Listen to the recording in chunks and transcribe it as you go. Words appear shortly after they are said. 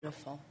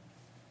beautiful.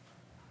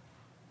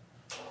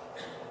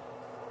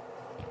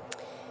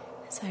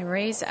 As I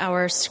raise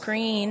our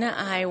screen,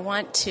 I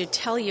want to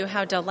tell you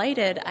how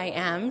delighted I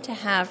am to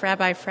have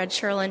Rabbi Fred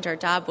Sherlander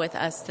Dobb with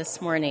us this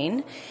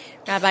morning.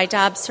 Rabbi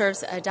Dobb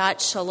serves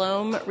Adat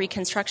Shalom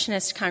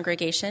Reconstructionist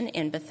Congregation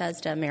in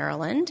Bethesda,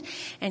 Maryland,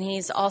 and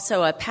he's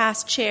also a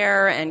past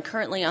chair and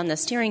currently on the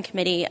steering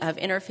committee of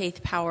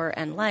Interfaith Power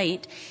and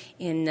Light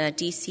in the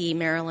D.C.,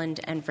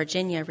 Maryland, and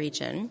Virginia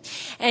region.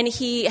 And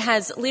he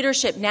has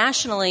leadership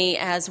nationally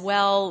as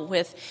well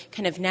with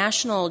kind of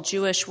national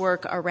Jewish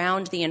work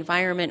around the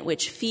environment,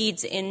 which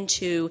feeds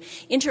into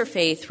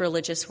interfaith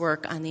religious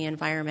work on the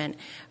environment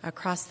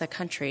across the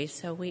country.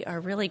 So we are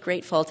really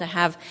grateful to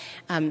have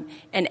an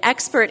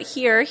expert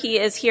here. He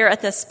is here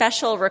at the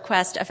special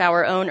request of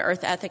our own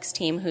Earth Ethics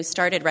team, who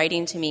started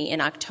writing to me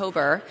in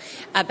October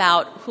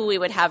about who we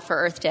would have for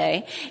Earth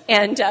Day.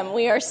 And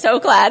we are so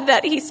glad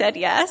that he said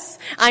yes.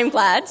 I'm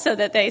glad, so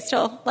that they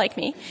still like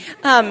me.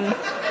 And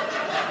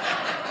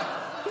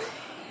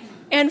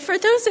for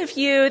those of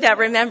you that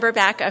remember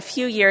back a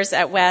few years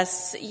at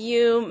Wes,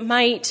 you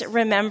might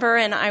remember,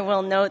 and I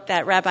will note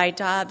that Rabbi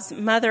Dobb's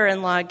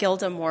mother-in-law,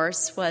 Gilda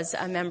Morse, was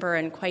a member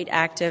and quite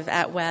active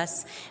at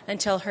Wes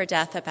until her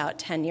death about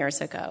 10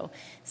 years ago.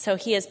 So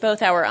he is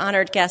both our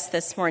honored guest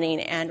this morning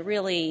and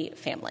really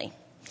family.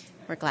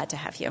 We're glad to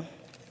have you.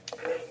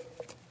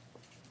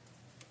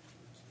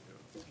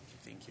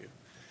 Thank you.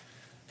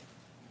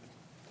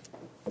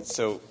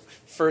 So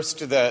first,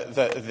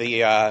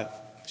 the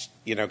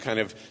kind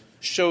of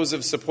shows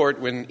of support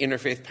when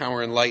Interfaith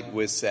Power and Light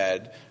was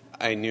said,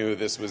 I knew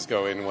this was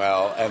going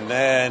well. And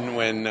then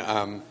when,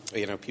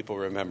 people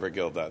remember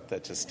Gilda,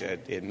 that just,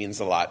 it means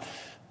a lot.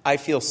 I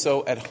feel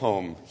so at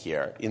home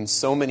here in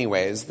so many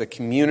ways. The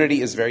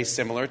community is very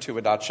similar to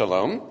Adat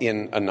Shalom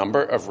in a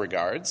number of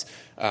regards.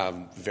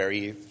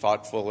 Very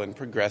thoughtful and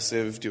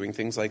progressive, doing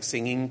things like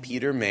singing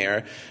Peter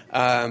Mayer.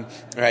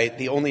 Right?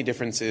 The only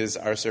difference is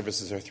our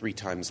services are 3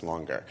 times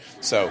longer.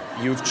 So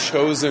you've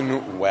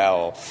chosen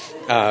well.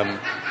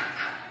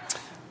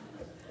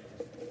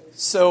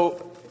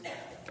 So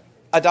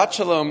Adat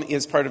Shalom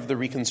is part of the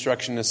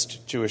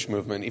Reconstructionist Jewish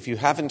movement. If you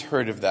haven't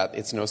heard of that,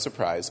 it's no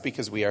surprise,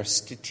 because we are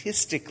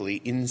statistically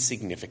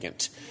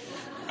insignificant.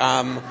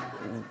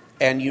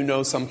 And you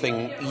know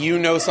something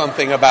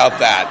about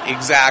that.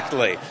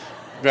 Exactly.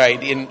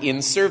 Right.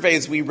 In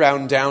surveys, we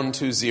round down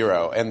to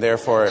 0 and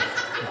therefore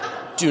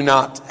do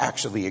not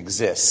actually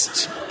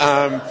exist.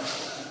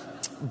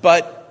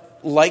 But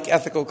like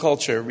ethical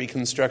culture,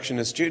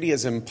 Reconstructionist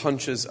Judaism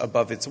punches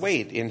above its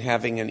weight in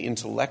having an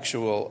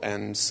intellectual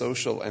and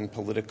social and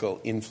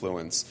political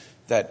influence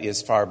that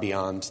is far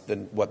beyond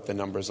what the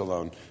numbers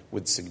alone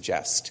would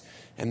suggest.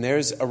 And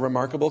there's a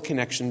remarkable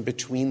connection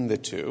between the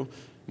two.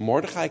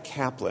 Mordechai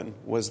Kaplan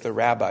was the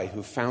rabbi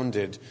who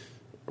founded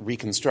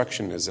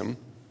Reconstructionism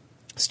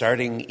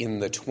starting in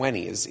the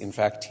 20s. In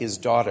fact, his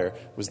daughter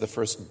was the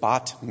first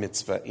bat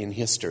mitzvah in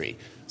history.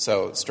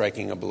 So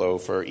striking a blow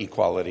for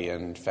equality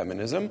and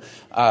feminism,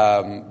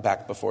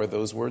 back before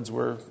those words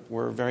were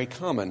very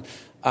common.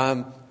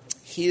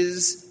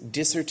 His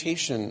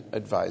dissertation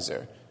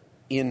advisor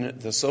in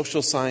the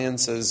social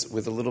sciences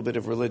with a little bit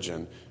of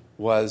religion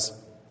was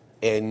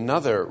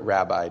another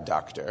rabbi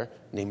doctor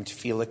named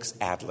Felix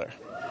Adler.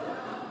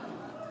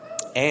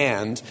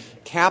 And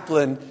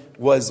Kaplan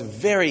was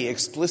very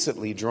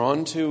explicitly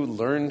drawn to,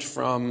 learned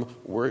from,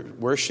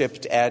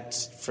 worshipped at,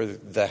 for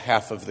the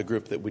half of the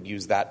group that would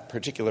use that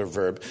particular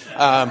verb,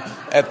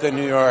 at the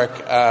New York,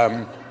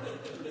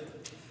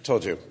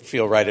 told you,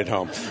 feel right at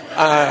home.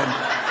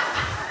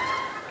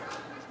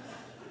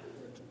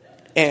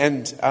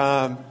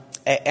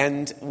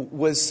 And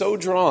was so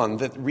drawn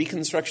that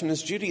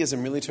Reconstructionist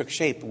Judaism really took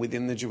shape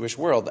within the Jewish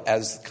world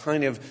as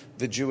kind of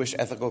the Jewish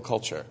ethical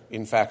culture.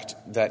 In fact,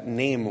 that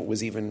name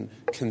was even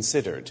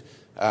considered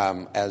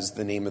as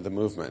the name of the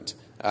movement.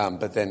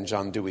 But then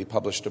John Dewey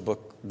published a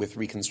book with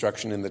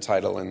Reconstruction in the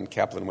title, and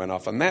Kaplan went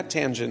off on that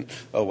tangent.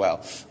 Oh,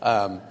 well,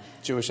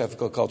 Jewish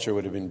ethical culture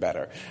would have been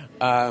better.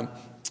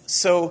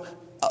 So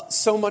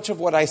much of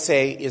what I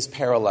say is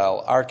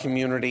parallel. Our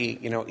community,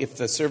 if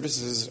the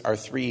services are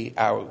 3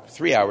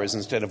 hours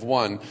instead of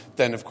 1,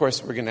 then of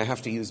course we're going to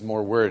have to use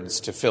more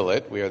words to fill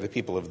it. We are the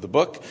people of the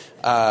book,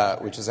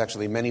 which is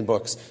actually many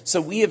books. So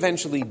we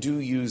eventually do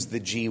use the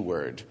G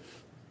word.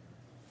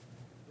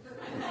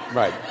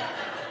 Right.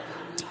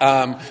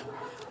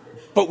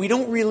 But we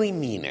don't really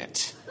mean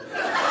it.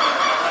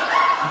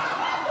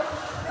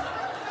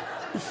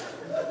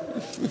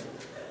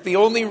 The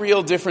only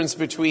real difference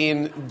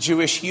between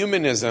Jewish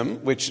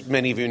humanism, which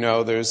many of you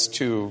know, there's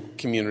 2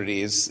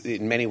 communities,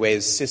 in many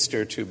ways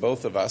sister to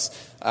both of us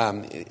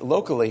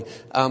locally,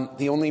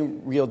 the only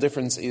real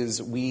difference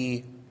is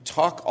we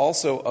talk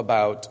also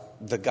about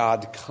the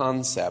God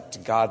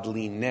concept,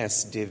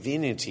 godliness,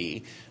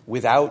 divinity,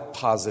 without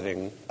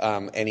positing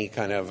any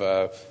kind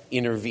of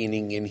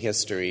intervening in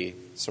history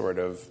sort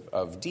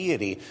of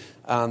deity.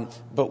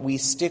 But we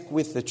stick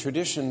with the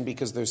tradition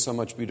because there's so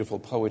much beautiful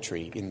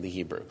poetry in the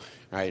Hebrew,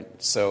 right?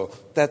 So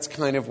that's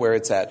kind of where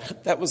it's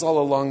at. That was all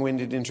a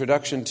long-winded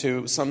introduction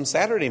to some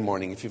Saturday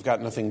morning. If you've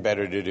got nothing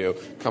better to do,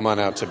 come on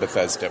out to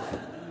Bethesda.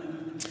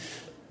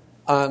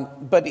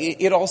 But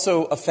it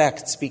also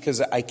affects, because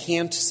I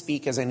can't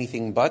speak as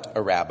anything but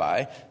a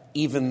rabbi,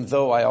 even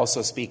though I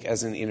also speak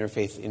as an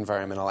interfaith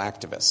environmental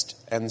activist.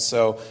 And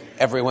so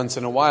every once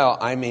in a while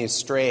I may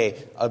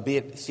stray a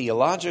bit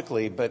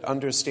theologically, but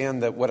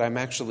understand that what I'm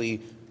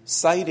actually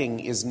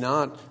citing is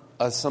not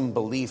some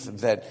belief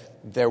that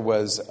there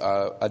was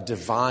a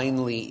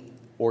divinely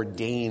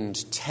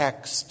ordained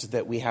text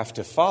that we have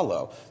to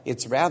follow.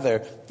 It's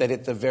rather that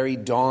at the very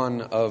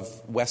dawn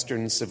of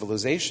Western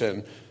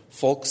civilization,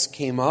 folks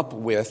came up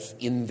with,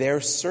 in their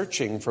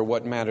searching for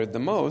what mattered the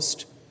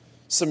most,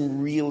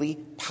 some really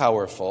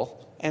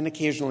powerful and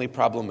occasionally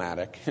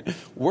problematic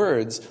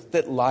words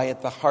that lie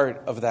at the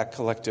heart of that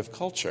collective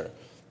culture.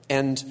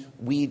 And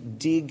we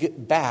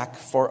dig back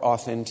for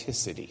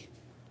authenticity.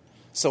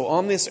 So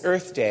on this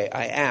Earth Day,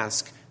 I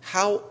ask,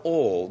 how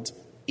old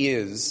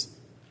is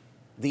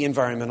the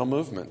environmental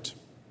movement?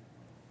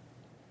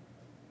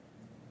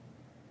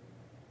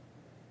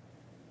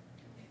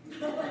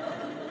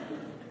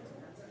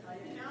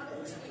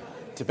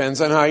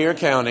 Depends on how you're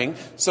counting.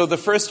 So the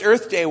first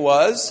Earth Day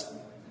was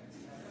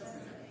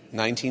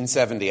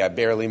 1970. I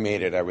barely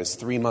made it. I was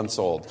 3 months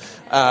old.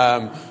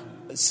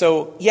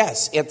 So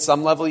yes, at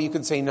some level you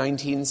could say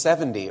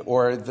 1970,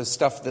 or the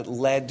stuff that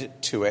led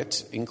to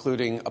it,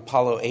 including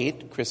Apollo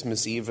 8,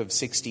 Christmas Eve of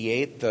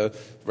 68,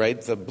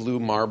 the blue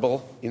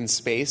marble in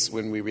space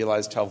when we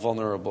realized how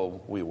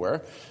vulnerable we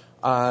were.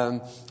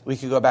 We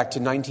could go back to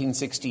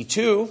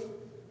 1962.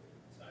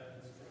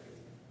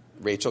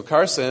 Rachel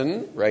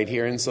Carson, right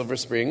here in Silver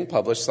Spring,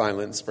 published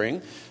Silent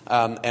Spring,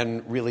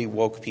 and really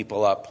woke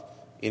people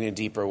up in a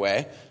deeper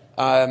way.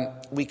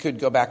 We could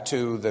go back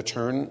to the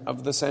turn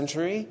of the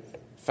century,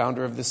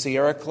 founder of the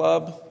Sierra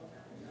Club,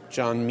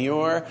 John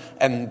Muir,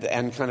 and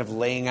kind of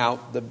laying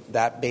out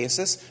that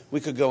basis.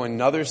 We could go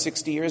another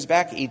 60 years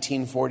back,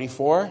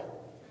 1844.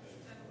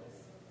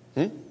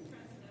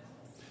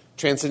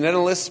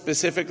 Transcendentalists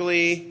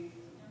specifically.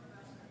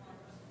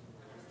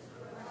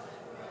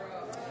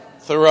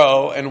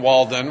 Thoreau and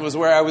Walden was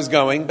where I was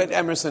going, but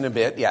Emerson a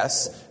bit,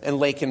 yes. And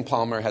Lake and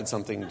Palmer had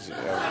something to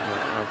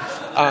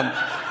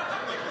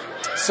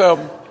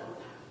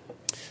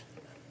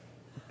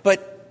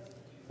but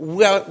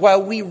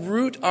while we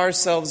root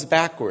ourselves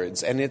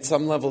backwards, and at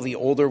some level the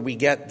older we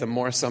get, the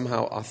more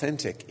somehow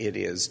authentic it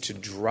is to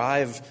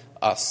drive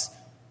us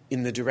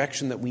in the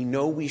direction that we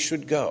know we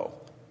should go,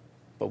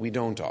 but we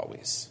don't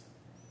always.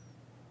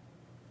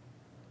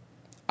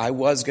 I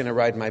was going to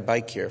ride my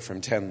bike here from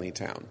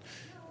Tenleytown.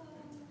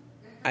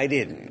 I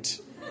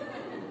didn't,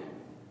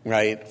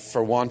 right?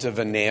 For want of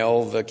a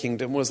nail, the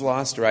kingdom was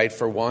lost, right?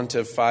 For want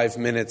of 5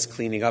 minutes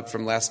cleaning up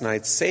from last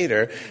night's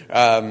Seder,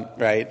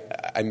 right?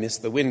 I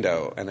missed the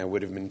window and I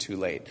would have been too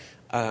late.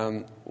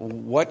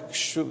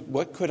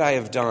 What could I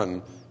have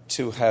done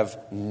to have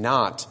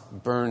not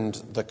burned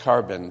the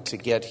carbon to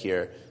get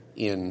here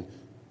in,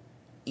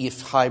 if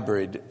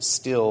hybrid,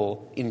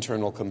 still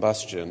internal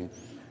combustion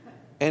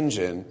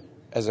engine,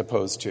 as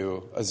opposed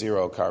to a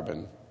zero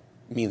carbon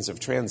means of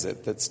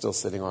transit that's still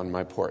sitting on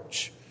my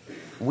porch?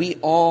 We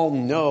all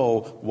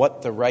know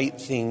what the right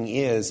thing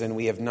is, and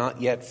we have not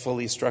yet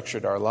fully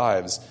structured our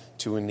lives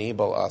to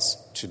enable us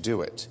to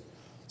do it.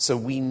 So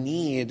we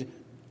need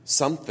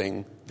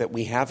something that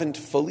we haven't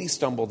fully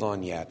stumbled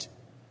on yet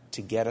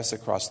to get us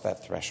across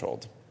that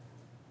threshold.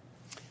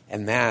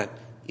 And that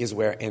is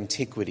where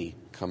antiquity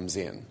comes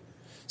in.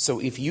 So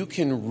if you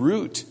can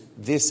root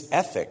this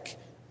ethic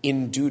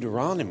in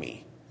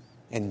Deuteronomy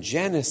and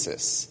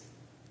Genesis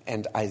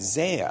and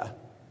Isaiah,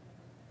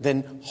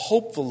 then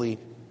hopefully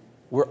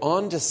we're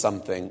on to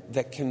something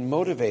that can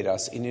motivate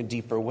us in a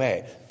deeper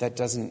way. That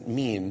doesn't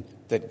mean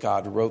that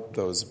God wrote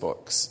those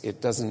books.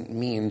 It doesn't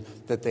mean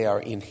that they are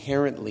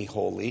inherently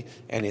holy,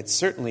 and it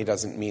certainly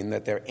doesn't mean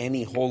that they're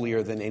any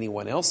holier than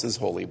anyone else's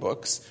holy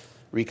books.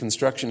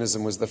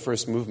 Reconstructionism was the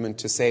first movement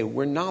to say,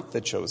 we're not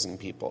the chosen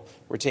people.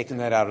 We're taking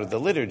that out of the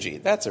liturgy.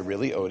 That's a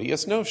really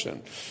odious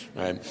notion,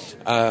 right?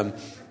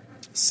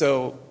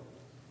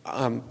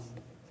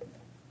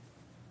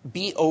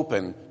 Be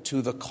open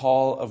to the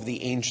call of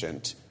the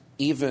ancient,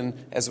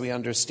 even as we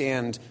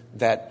understand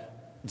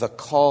that the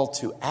call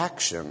to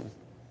action,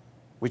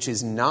 which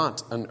is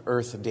not an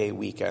Earth Day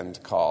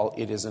weekend call,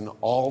 it is an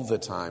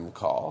all-the-time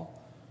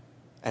call,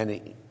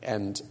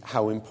 and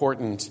how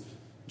important,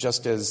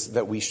 just as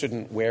that we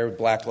shouldn't wear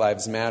Black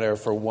Lives Matter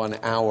for 1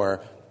 hour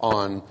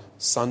on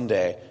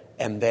Sunday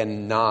and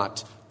then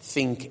not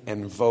think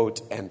and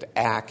vote and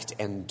act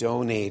and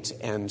donate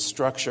and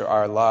structure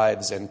our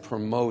lives and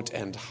promote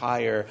and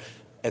hire,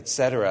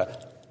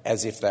 etc.,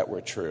 as if that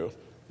were true.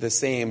 the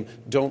same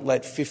don't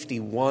let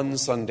 51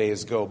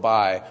 Sundays go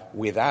by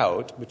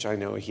without, which I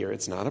know here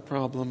it's not a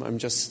problem,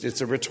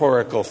 it's a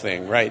rhetorical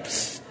thing,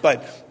 right?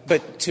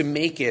 But to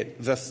make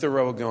it the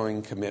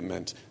thoroughgoing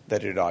commitment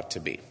that it ought to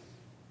be.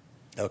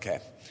 Okay.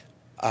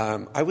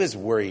 I was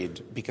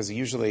worried because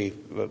usually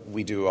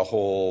we do a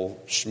whole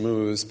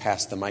schmooze,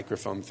 pass the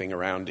microphone thing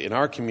around in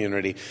our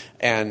community,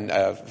 and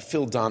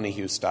Phil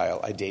Donahue style,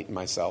 I date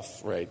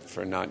myself, right,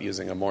 for not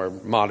using a more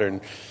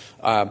modern,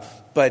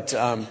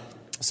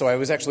 so I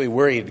was actually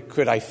worried,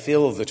 could I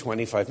fill the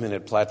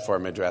 25-minute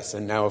platform address?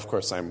 And now, of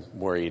course, I'm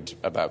worried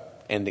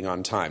about ending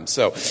on time.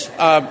 So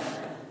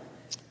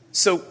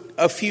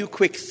a few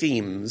quick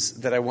themes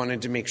that I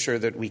wanted to make sure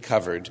that we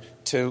covered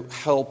to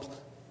help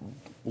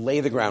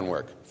lay the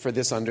groundwork for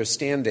this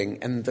understanding.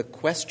 And the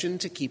question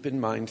to keep in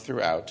mind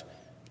throughout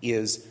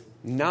is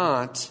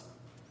not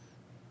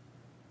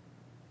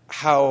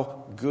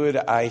how good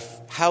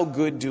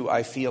do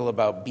I feel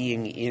about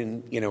being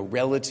in,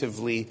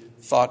 relatively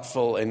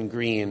thoughtful and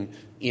green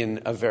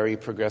in a very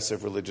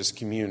progressive religious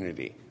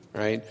community,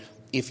 right?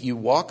 If you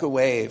walk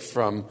away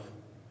from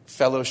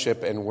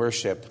fellowship and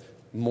worship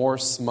more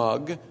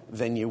smug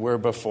than you were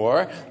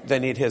before,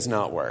 then it has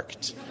not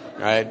worked,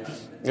 right?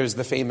 There's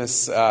the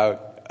famous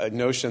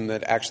notion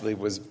that actually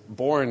was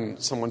born,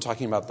 someone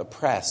talking about the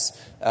press,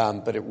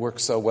 but it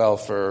works so well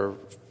for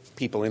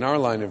people in our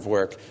line of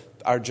work.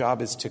 Our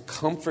job is to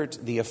comfort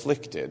the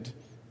afflicted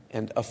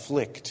and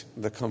afflict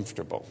the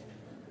comfortable.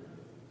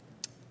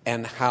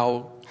 And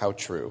how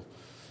true.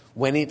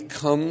 When it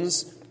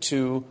comes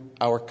to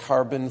our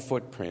carbon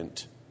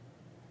footprint,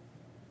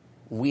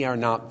 we are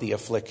not the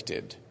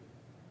afflicted.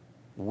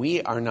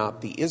 We are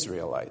not the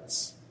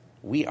Israelites.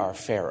 We are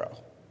Pharaoh.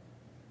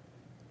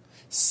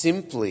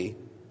 Simply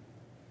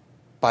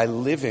by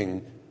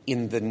living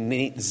in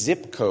the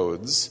zip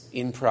codes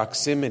in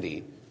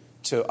proximity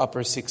to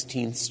Upper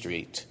 16th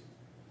Street,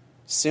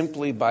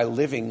 simply by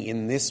living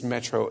in this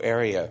metro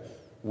area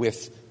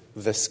with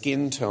the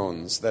skin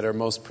tones that are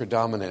most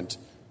predominant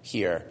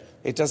here,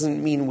 it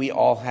doesn't mean we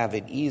all have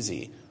it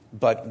easy,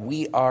 but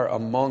we are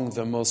among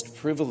the most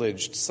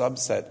privileged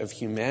subset of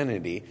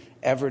humanity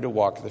ever to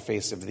walk the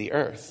face of the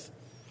earth.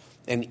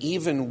 And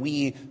even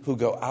we who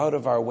go out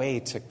of our way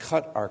to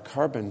cut our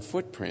carbon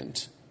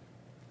footprint,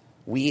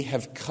 we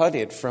have cut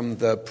it from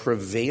the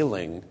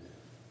prevailing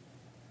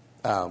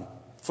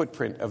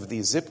footprint of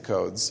these zip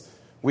codes,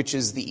 which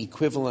is the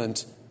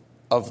equivalent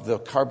of the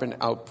carbon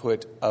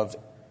output of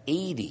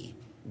 80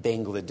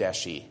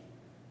 Bangladeshi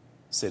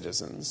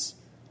citizens.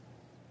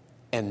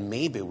 And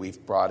maybe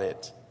we've brought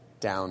it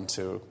down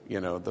to,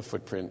 the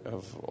footprint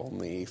of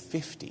only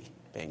 50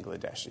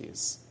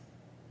 Bangladeshis.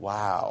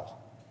 Wow.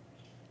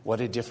 What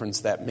a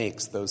difference that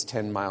makes, those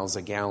 10 miles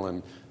a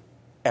gallon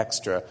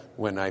extra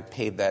when I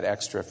paid that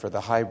extra for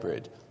the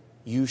hybrid.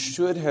 You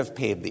should have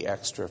paid the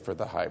extra for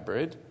the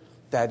hybrid.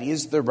 That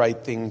is the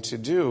right thing to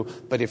do.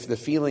 But if the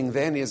feeling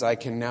then is I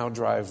can now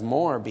drive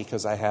more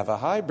because I have a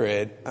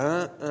hybrid,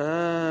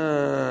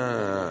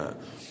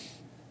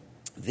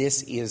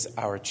 this is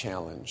our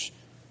challenge.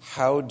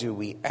 How do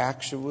we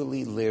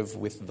actually live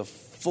with the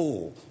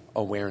full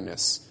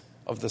awareness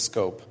of the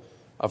scope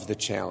of the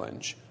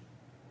challenge?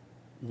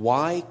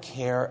 Why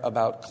care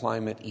about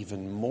climate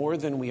even more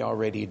than we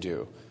already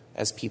do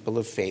as people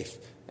of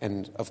faith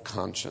and of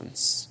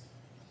conscience?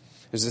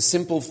 There's a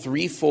simple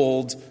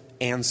threefold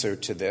answer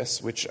to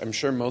this, which I'm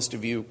sure most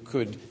of you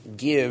could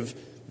give,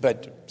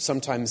 but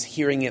sometimes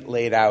hearing it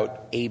laid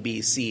out,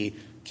 ABC,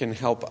 can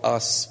help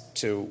us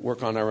to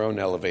work on our own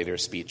elevator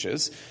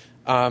speeches.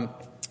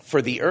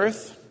 For the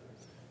earth,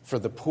 for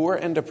the poor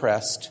and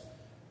oppressed,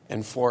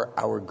 and for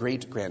our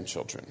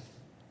great-grandchildren.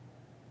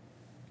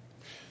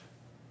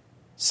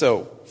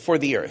 So, for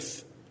the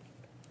earth,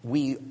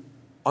 we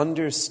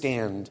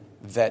understand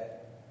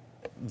that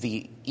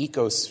the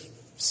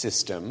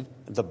ecosystem,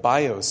 the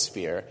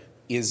biosphere,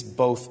 is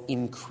both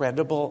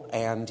incredible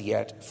and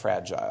yet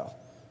fragile.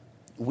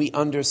 We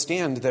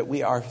understand that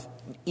we are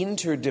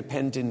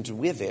interdependent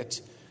with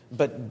it,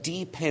 but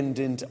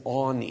dependent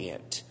on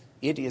it.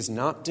 It is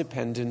not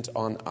dependent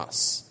on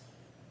us.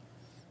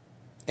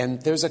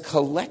 And there's a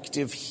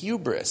collective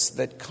hubris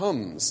that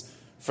comes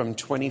from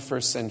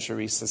 21st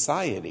century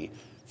society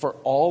for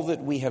all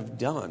that we have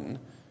done,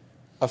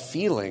 a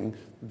feeling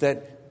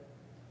that,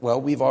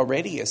 we've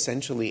already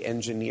essentially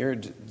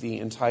engineered the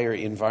entire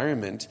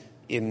environment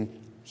in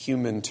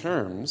human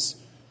terms,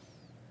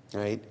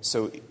 right?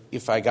 So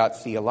if I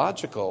got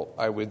theological,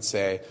 I would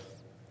say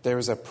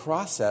there's a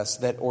process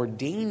that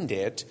ordained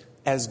it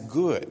as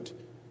good,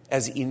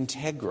 as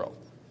integral.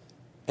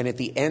 And at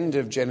the end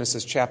of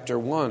Genesis chapter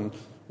 1,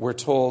 we're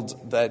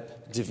told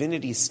that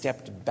divinity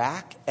stepped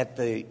back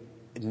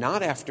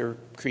not after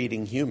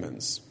creating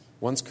humans.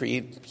 Once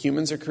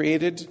humans are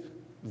created,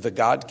 the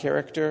God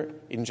character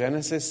in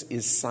Genesis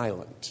is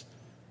silent.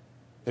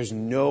 There's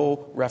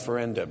no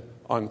referendum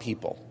on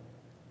people.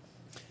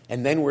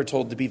 And then we're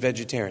told to be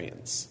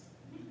vegetarians.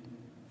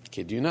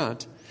 Kid you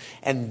not.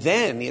 And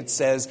then it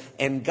says,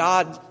 and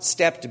God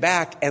stepped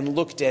back and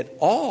looked at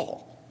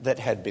all that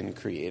had been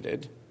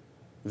created,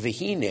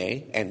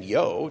 Vihine and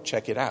yo,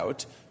 check it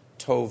out,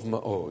 tov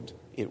ma'od.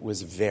 It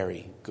was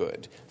very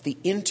good. The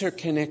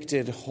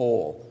interconnected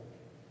whole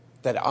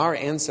that our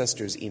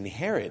ancestors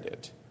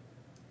inherited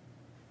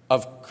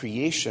of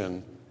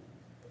creation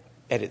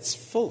at its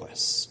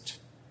fullest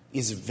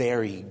is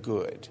very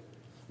good.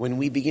 When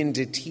we begin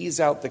to tease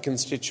out the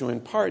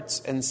constituent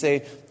parts and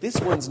say, this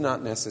one's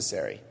not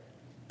necessary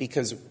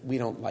because we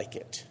don't like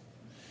it.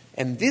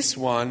 And this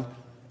one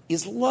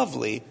is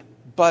lovely,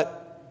 but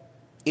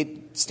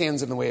it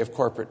stands in the way of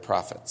corporate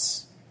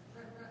profits.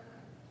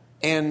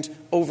 And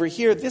over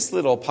here, this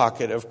little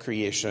pocket of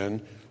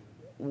creation,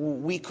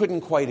 we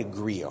couldn't quite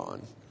agree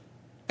on.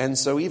 And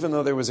so even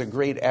though there was a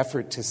great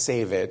effort to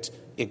save it,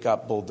 it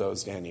got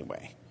bulldozed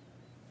anyway.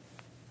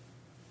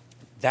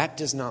 That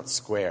does not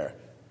square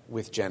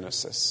with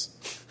Genesis.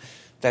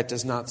 That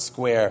does not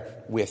square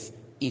with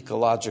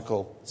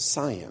ecological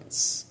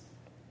science.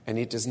 And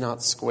it does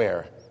not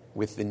square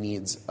with the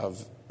needs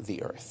of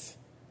the earth.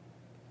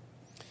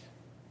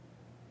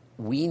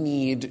 We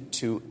need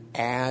to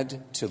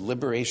add to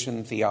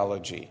liberation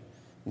theology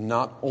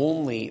not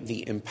only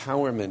the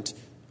empowerment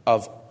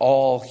of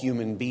all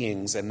human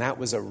beings, and that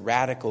was a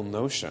radical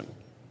notion.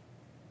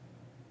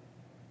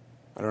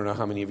 I don't know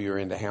how many of you are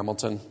into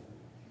Hamilton.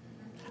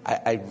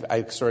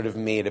 I sort of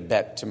made a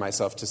bet to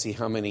myself to see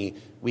how many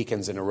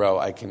weekends in a row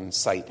I can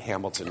cite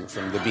Hamilton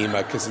from the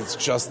Bema, because it's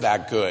just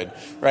that good,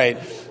 right?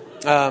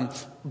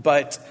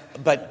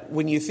 But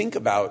when you think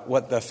about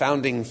what the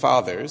founding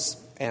fathers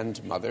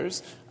and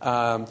mothers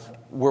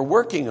were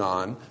working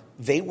on,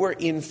 they were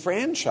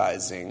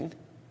enfranchising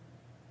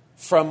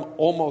from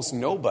almost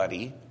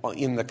nobody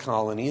in the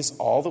colonies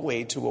all the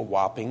way to a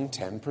whopping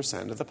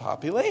 10% of the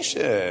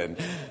population.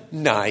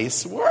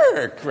 Nice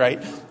work,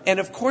 right? And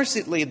of course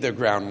it laid the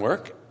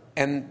groundwork.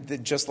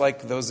 And just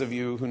like those of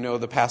you who know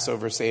the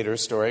Passover Seder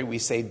story, we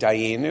say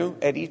Dayenu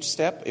at each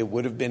step. It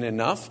would have been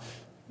enough.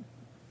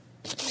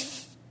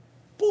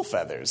 Bull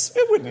feathers.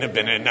 It wouldn't have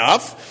been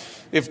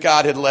enough if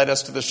God had led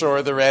us to the shore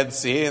of the Red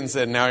Sea and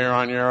said, now you're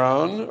on your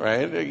own,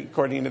 right?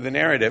 According to the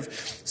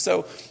narrative.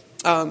 So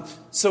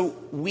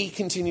we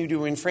continue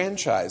to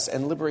enfranchise,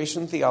 and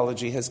liberation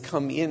theology has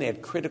come in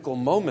at critical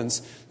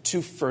moments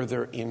to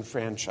further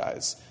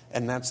enfranchise.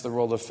 And that's the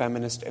role of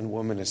feminist and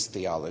womanist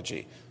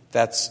theology.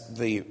 That's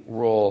the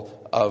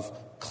role of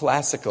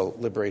classical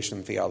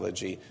liberation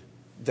theology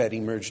that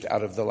emerged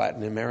out of the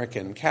Latin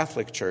American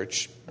Catholic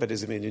Church, but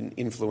has been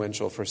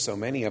influential for so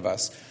many of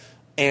us.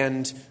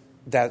 And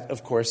that,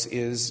 of course,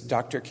 is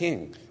Dr.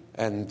 King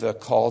and the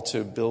call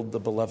to build the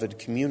beloved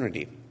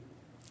community.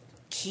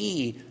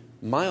 Key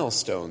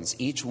milestones,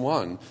 each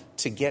one,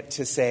 to get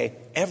to say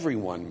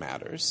everyone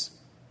matters.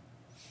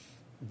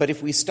 But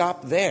if we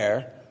stop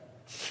there,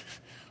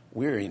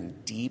 we're in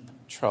deep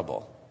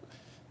trouble.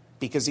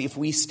 Because if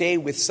we stay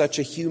with such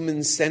a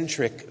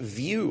human-centric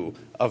view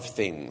of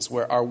things,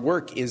 where our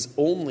work is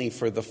only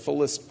for the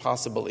fullest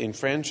possible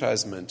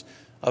enfranchisement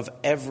of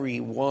every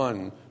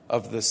one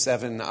of the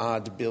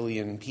 7-odd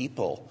billion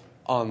people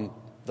on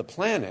the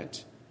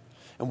planet,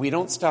 and we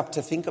don't stop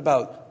to think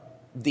about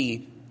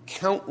the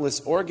countless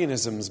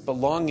organisms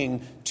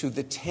belonging to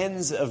the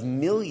tens of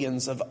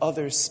millions of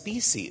other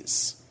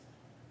species.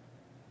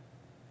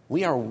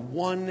 We are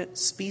one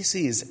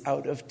species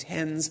out of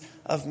tens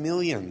of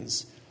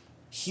millions.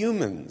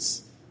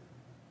 Humans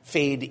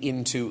fade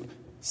into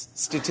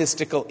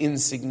statistical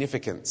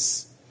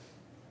insignificance.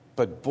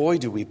 But boy,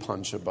 do we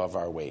punch above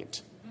our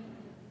weight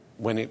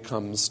when it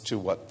comes to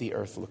what the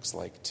earth looks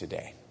like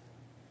today.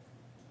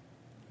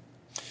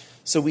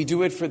 So we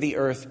do it for the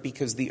earth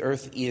because the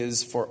earth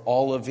is, for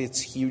all of its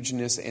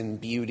hugeness and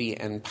beauty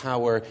and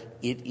power,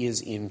 it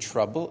is in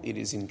trouble. It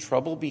is in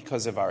trouble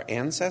because of our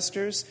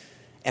ancestors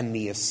and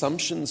the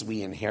assumptions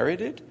we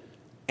inherited,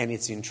 and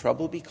it's in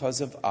trouble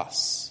because of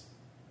us.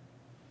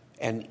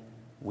 And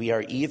we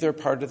are either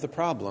part of the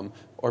problem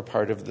or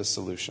part of the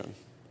solution.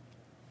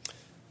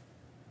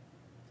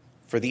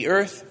 For the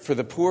earth, for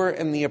the poor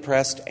and the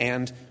oppressed,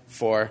 and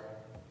for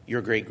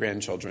your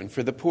great-grandchildren.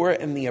 For the poor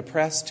and the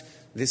oppressed,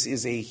 this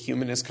is a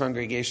humanist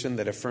congregation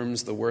that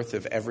affirms the worth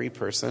of every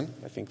person.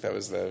 I think that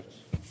was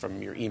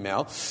from your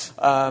email.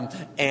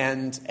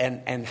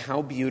 And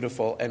how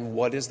beautiful, and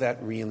what does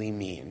that really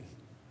mean?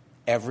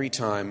 Every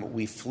time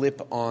we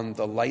flip on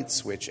the light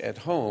switch at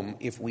home,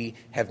 if we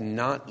have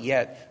not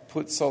yet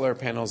put solar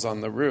panels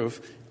on the roof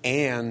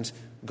and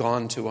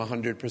gone to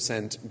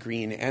 100%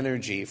 green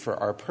energy for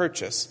our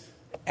purchase,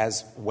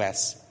 as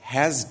Wes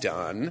has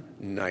done,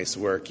 nice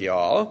work,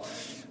 y'all,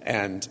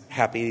 and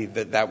happy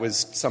that that was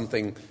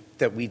something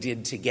that we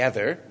did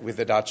together with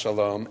Adat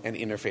Shalom and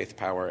Interfaith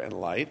Power and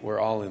Light. We're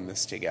all in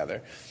this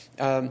together.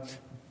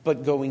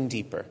 But going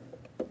deeper.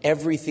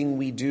 Everything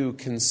we do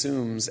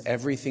consumes.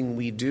 Everything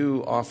we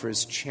do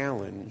offers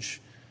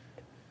challenge.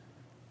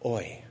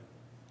 Oi.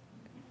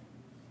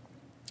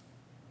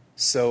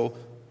 So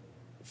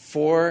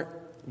for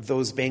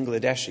those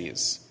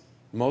Bangladeshis,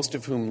 most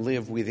of whom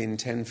live within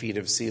 10 feet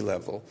of sea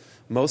level,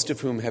 most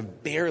of whom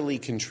have barely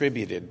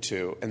contributed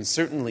to, and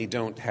certainly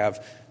don't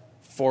have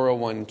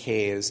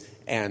 401ks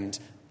and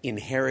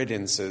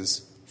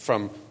inheritances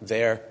from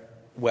their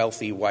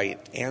wealthy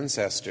white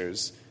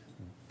ancestors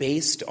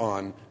based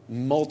on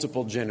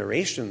multiple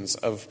generations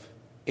of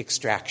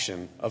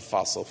extraction of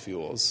fossil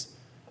fuels.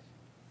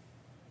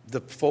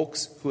 The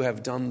folks who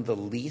have done the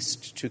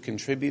least to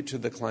contribute to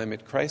the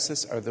climate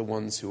crisis are the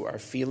ones who are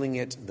feeling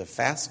it the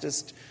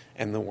fastest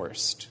and the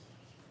worst.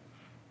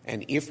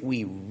 And if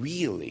we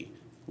really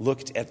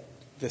looked at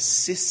the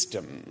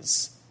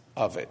systems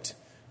of it,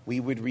 we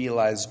would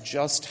realize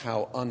just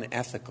how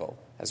unethical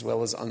as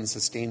well as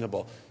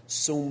unsustainable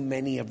so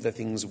many of the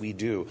things we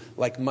do.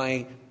 Like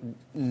my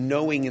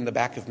knowing in the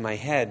back of my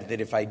head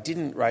that if I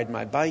didn't ride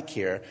my bike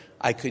here,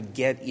 I could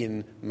get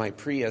in my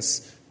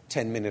Prius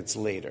 10 minutes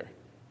later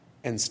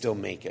and still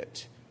make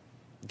it.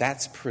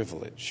 That's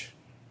privilege.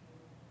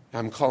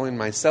 I'm calling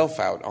myself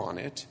out on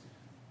it,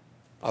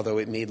 although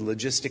it made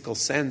logistical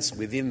sense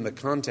within the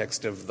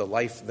context of the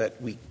life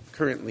that we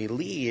currently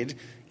lead.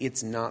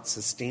 It's not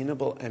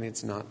sustainable and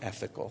it's not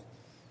ethical.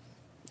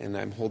 And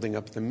I'm holding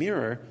up the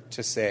mirror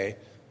to say,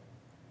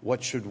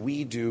 what should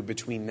we do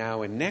between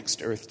now and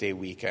next Earth Day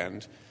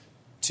weekend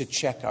to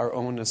check our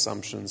own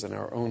assumptions and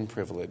our own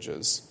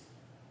privileges,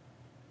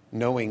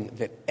 knowing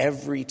that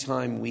every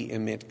time we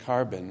emit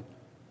carbon,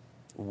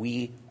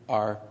 we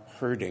are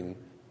hurting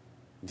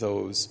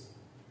those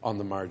on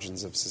the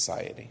margins of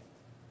society.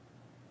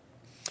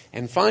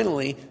 And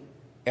finally,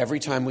 every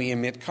time we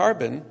emit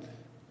carbon,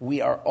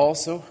 we are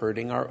also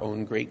hurting our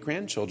own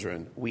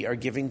great-grandchildren. We are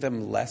giving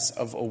them less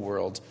of a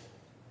world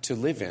to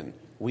live in.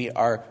 We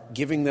are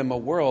giving them a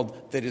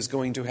world that is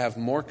going to have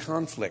more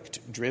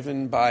conflict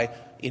driven by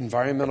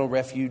environmental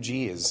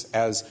refugees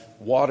as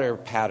water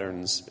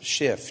patterns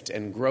shift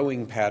and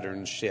growing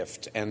patterns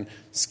shift and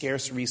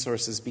scarce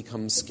resources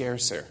become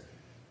scarcer.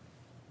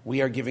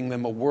 We are giving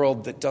them a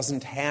world that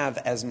doesn't have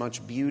as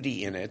much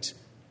beauty in it,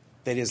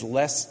 that is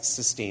less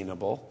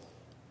sustainable.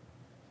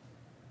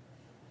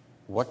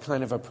 What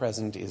kind of a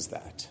present is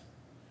that?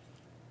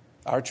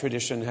 Our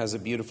tradition has a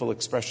beautiful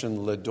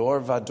expression, le dor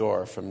va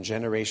dor, from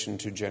generation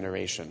to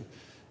generation,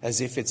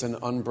 as if it's an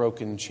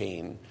unbroken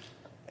chain.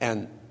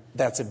 And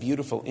that's a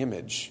beautiful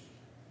image.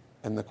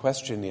 And the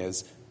question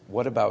is,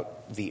 what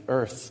about the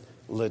earth,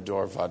 le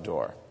dor va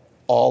dor?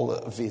 All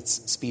of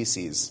its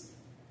species,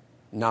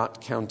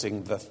 not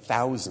counting the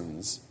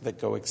thousands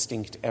that go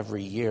extinct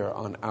every year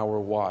on our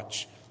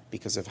watch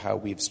because of how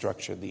we've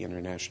structured the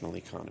international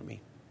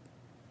economy.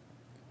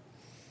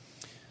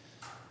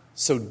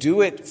 So do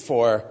it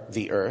for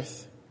the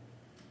earth,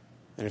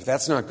 and if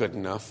that's not good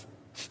enough,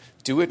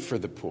 do it for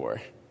the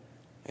poor.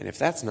 And if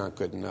that's not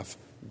good enough,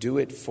 do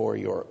it for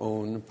your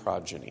own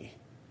progeny.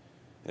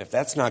 And if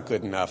that's not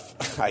good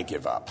enough, I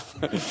give up.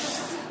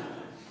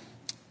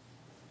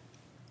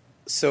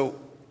 So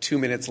 2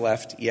 minutes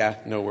left. Yeah,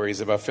 no worries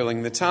about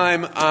filling the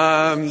time.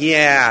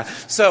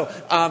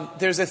 So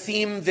there's a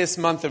theme this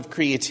month of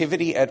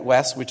creativity at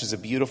West, which is a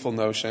beautiful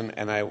notion,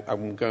 and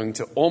I'm going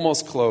to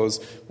almost close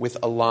with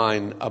a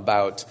line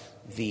about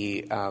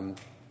the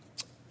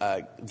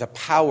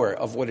power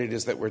of what it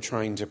is that we're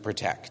trying to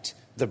protect,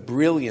 the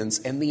brilliance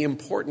and the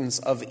importance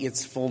of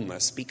its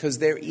fullness, because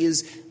there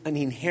is an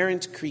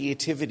inherent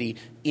creativity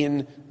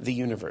in the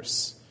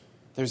universe.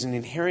 There's an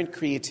inherent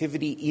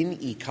creativity in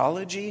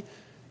ecology,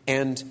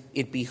 and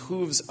it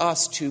behooves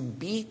us to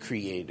be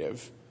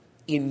creative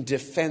in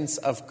defense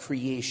of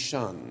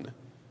creation,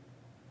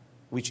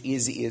 which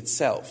is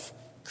itself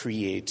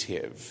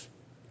creative.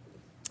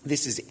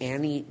 This is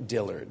Annie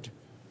Dillard.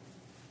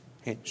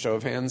 Okay, show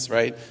of hands,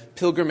 right?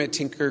 Pilgrim at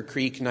Tinker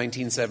Creek,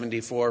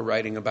 1974,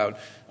 writing about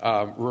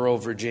rural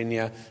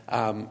Virginia,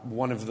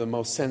 one of the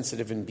most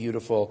sensitive and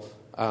beautiful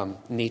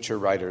nature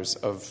writers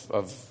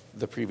of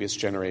the previous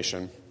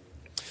generation.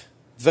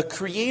 The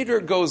creator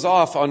goes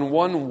off on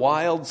one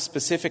wild,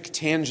 specific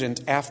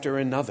tangent after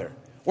another,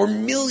 or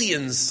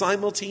millions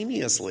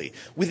simultaneously,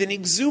 with an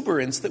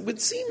exuberance that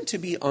would seem to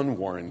be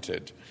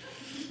unwarranted,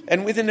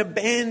 and with an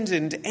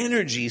abandoned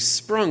energy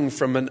sprung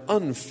from an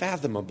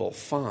unfathomable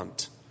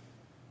font.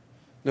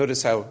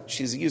 Notice how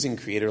she's using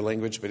creator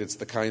language, but it's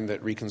the kind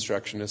that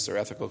Reconstructionists or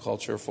ethical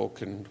culture folk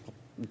can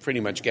pretty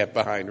much get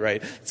behind,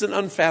 right? It's an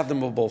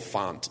unfathomable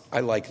font.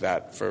 I like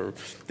that for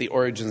the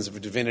origins of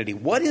divinity.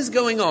 What is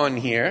going on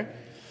here?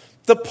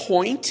 The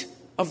point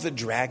of the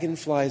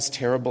dragonfly's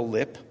terrible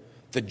lip,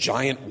 the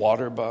giant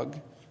water bug,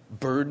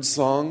 bird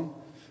song,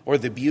 or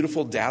the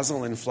beautiful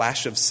dazzle and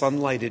flash of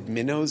sunlighted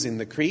minnows in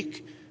the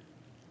creek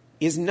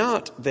is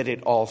not that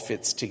it all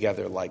fits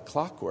together like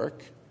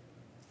clockwork.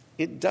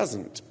 It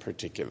doesn't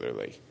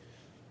particularly.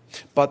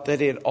 But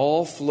that it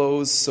all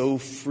flows so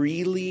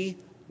freely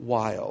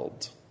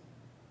wild,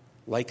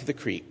 like the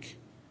creek,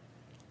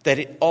 that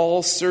it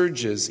all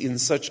surges in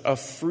such a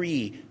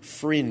free,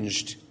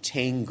 fringed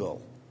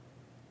tangle.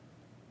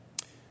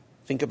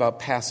 Think about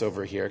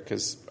Passover here,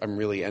 because I'm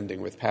really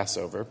ending with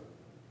Passover.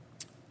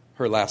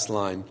 Her last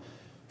line.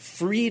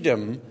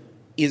 Freedom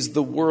is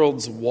the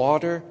world's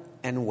water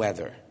and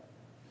weather,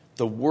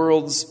 the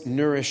world's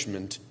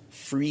nourishment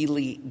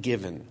freely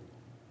given,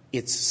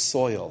 its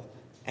soil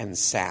and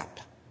sap,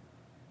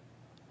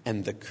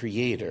 and the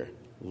Creator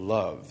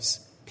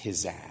loves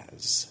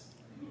pizzazz.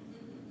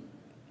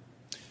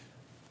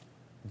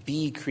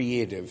 Be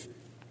creative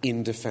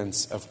in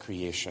defense of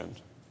creation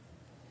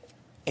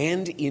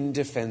and in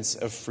defense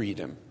of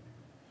freedom.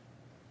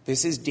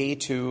 This is day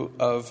 2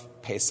 of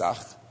Pesach,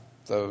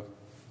 the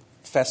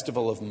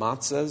festival of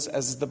matzahs,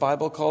 as the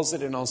Bible calls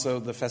it, and also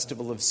the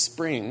festival of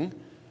spring,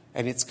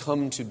 and it's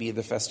come to be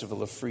the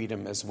festival of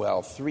freedom as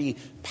well. 3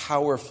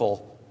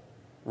 powerful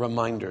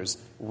reminders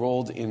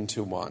rolled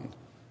into one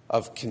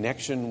of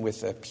connection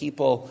with a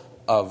people,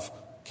 of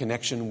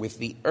connection with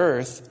the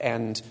earth,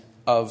 and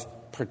of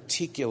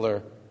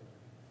particular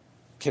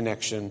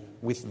connection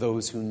with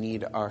those who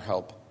need our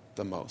help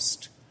the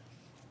most.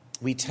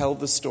 We tell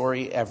the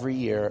story every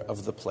year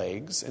of the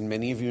plagues, and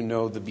many of you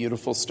know the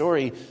beautiful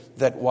story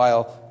that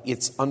while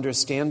it's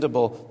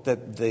understandable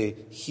that the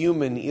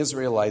human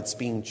Israelites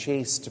being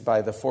chased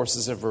by the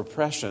forces of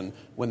repression,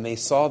 when they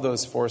saw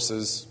those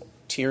forces,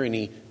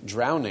 tyranny,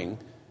 drowning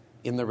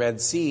in the Red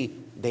Sea,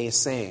 they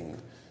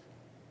sang.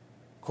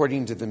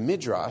 According to the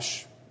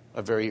Midrash,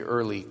 a very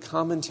early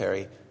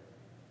commentary,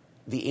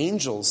 the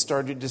angels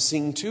started to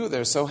sing too.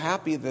 They're so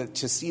happy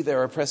to see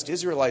their oppressed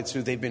Israelites,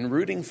 who they've been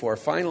rooting for,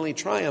 finally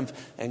triumph,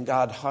 and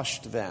God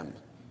hushed them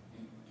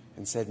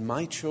and said,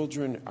 "My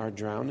children are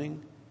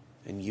drowning,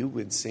 and you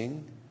would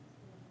sing?"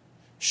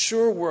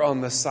 Sure, we're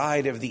on the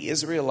side of the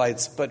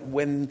Israelites, but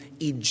when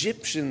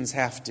Egyptians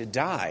have to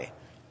die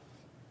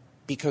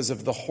because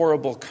of the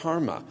horrible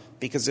karma,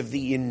 because of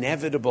the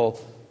inevitable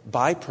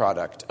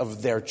byproduct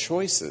of their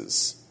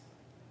choices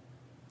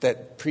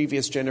that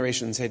previous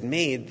generations had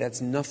made,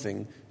 that's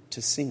nothing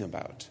to sing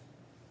about.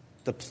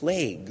 The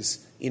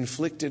plagues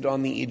inflicted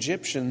on the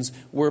Egyptians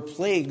were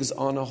plagues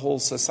on a whole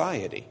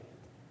society.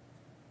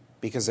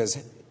 Because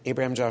as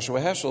Abraham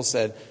Joshua Heschel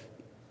said,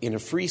 in a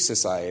free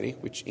society,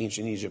 which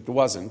ancient Egypt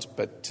wasn't,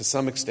 but to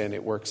some extent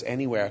it works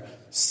anywhere,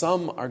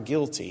 some are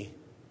guilty,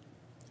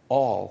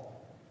 all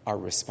are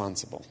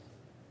responsible.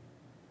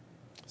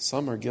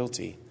 Some are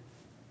guilty,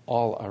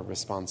 all are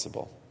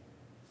responsible.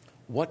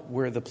 What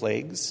were the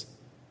plagues?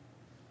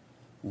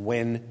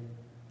 When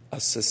a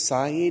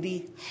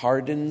society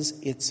hardens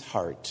its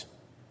heart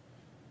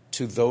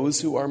to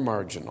those who are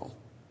marginal,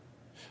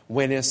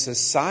 when a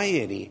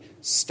society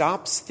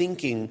stops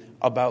thinking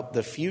about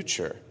the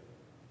future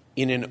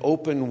in an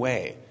open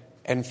way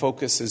and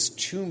focuses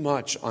too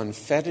much on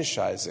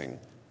fetishizing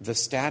the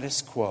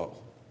status quo,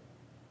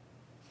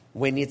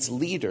 when its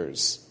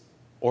leaders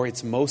or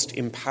its most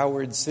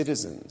empowered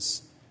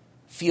citizens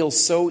feel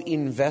so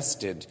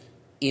invested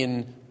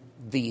in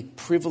the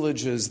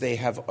privileges they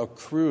have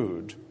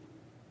accrued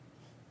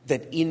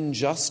that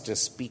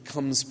injustice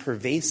becomes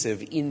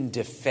pervasive in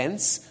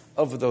defense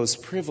of those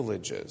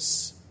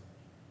privileges,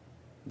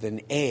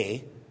 then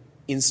A,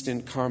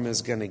 instant karma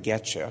is going to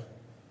get you,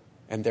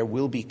 and there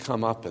will be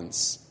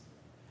comeuppance.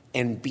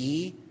 And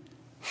B,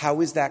 how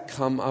is that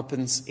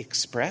comeuppance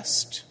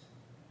expressed?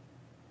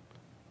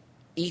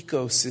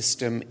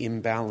 Ecosystem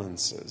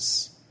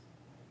imbalances.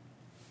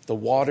 The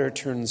water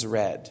turns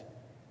red,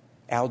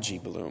 algae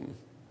bloom.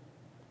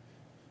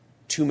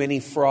 Too many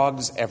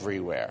frogs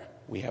everywhere.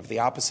 We have the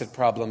opposite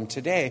problem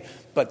today,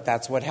 but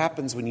that's what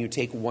happens when you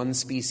take one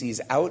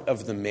species out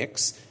of the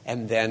mix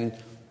and then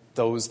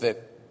those that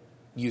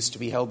used to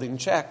be held in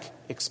check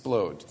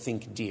explode.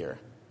 Think deer.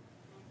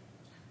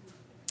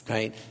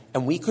 Right?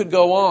 And we could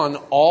go on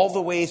all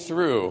the way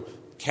through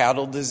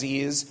cattle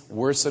disease,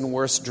 worse and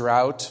worse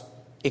drought,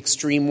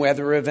 extreme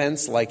weather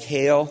events like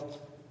hail.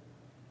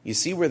 You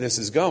see where this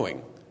is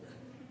going.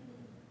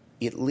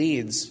 It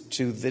leads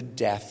to the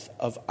death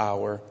of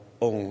our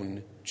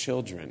own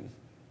children.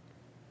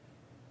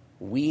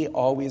 We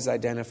always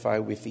identify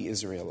with the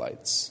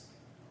Israelites.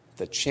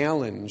 The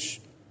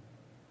challenge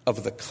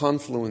of the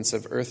confluence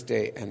of Earth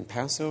Day and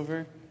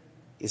Passover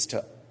is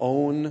to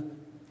own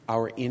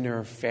our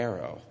inner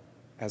Pharaoh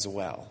as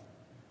well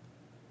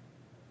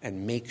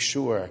and make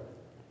sure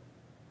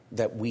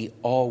that we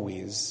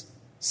always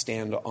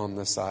stand on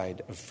the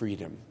side of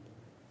freedom,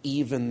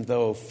 even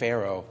though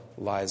Pharaoh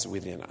lies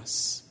within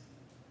us.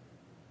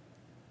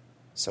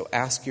 So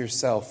ask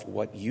yourself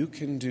what you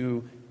can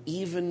do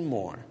even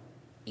more,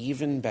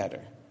 even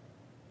better,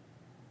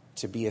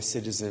 to be a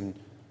citizen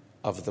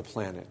of the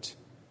planet,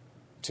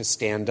 to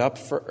stand up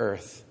for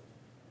Earth,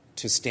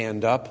 to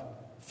stand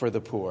up for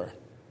the poor,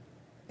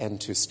 and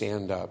to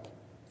stand up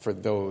for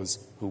those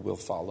who will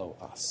follow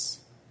us.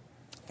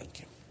 Thank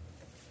you.